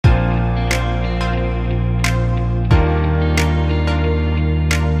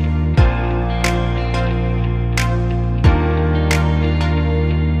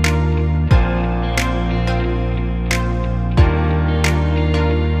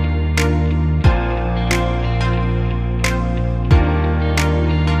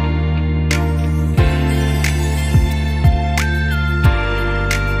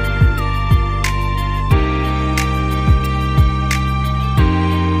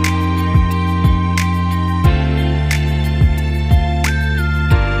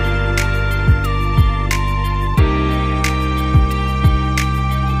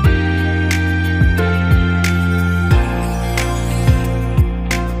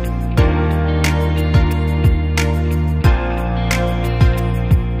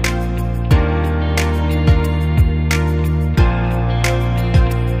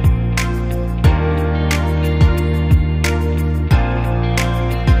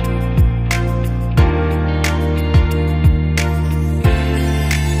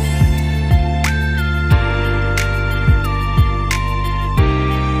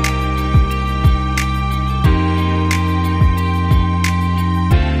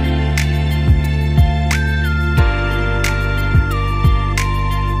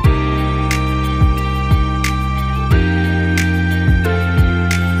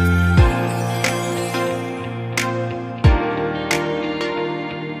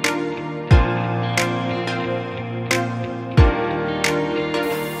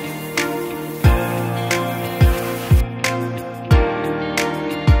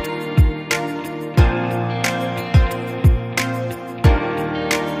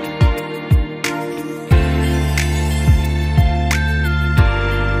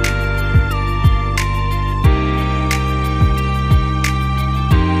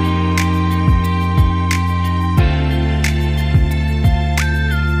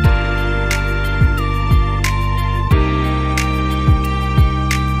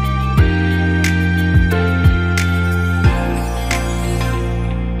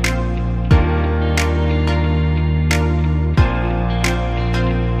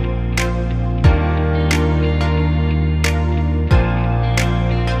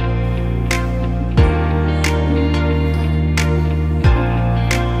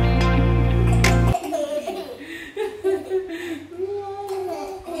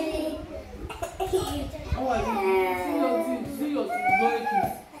How are you? See your glory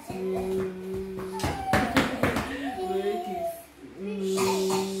kiss. Glory kiss.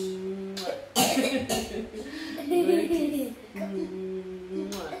 Glory kiss.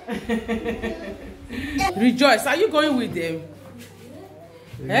 Rejoice, are you going with them?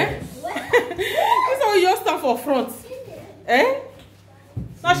 Yes. This one you stand for front.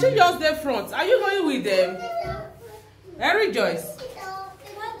 Now she just there front. Are you going with them? Rejoice.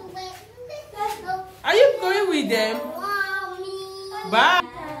 Are you going with them? Bye.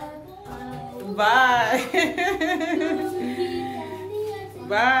 Bye.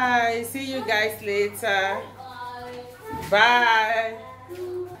 Bye. See you guys later. Bye.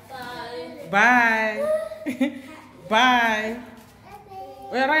 Bye. Bye.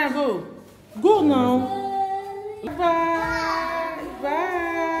 Where are you go? Go now. Bye. Bye.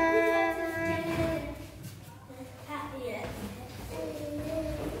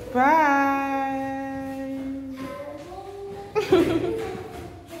 Bye.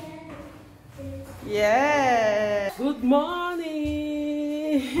 Yeah. Good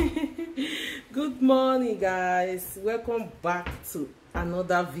morning. Good morning, guys. Welcome back to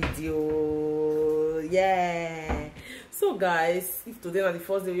another video. Yeah. So guys, if today is the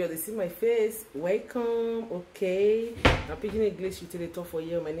first day you see my face, welcome. Okay, I'm pidgin English utility for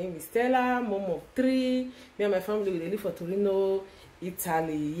you. My name is Stella, mom of 3. Me and my family will live for Torino,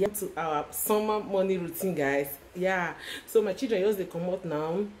 Italy. Yeah, to our summer morning routine, guys. Yeah, so my children just they come out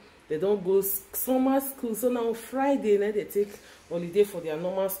now. They don't go summer school, so now Friday night they take holiday for their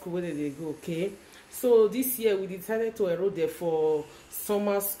normal school where they go. Okay, so this year we decided to enroll there for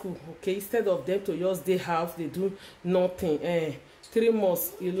summer school. Okay, instead of them to just stay house, they do nothing. 3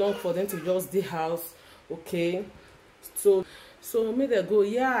 months is long for them to just stay house. Okay, so may they go.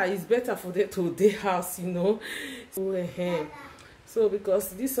 Yeah, it's better for them to stay house, you know. So because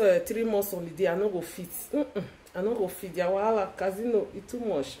this 3 months holiday I no go fit. I no go fit their wahala casino. It's too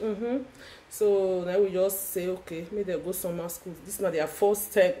much. So now we just say okay, may they go summer school. This is not their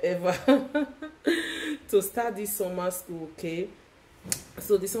first time ever to start this summer school. Okay,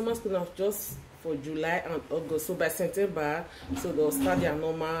 so the summer school now just for July and August. So by September, so they'll start their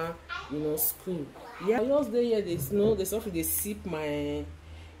normal, you know, school. Yeah, I just there here. They know they sort of they sip my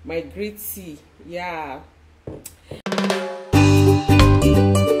great tea. Yeah.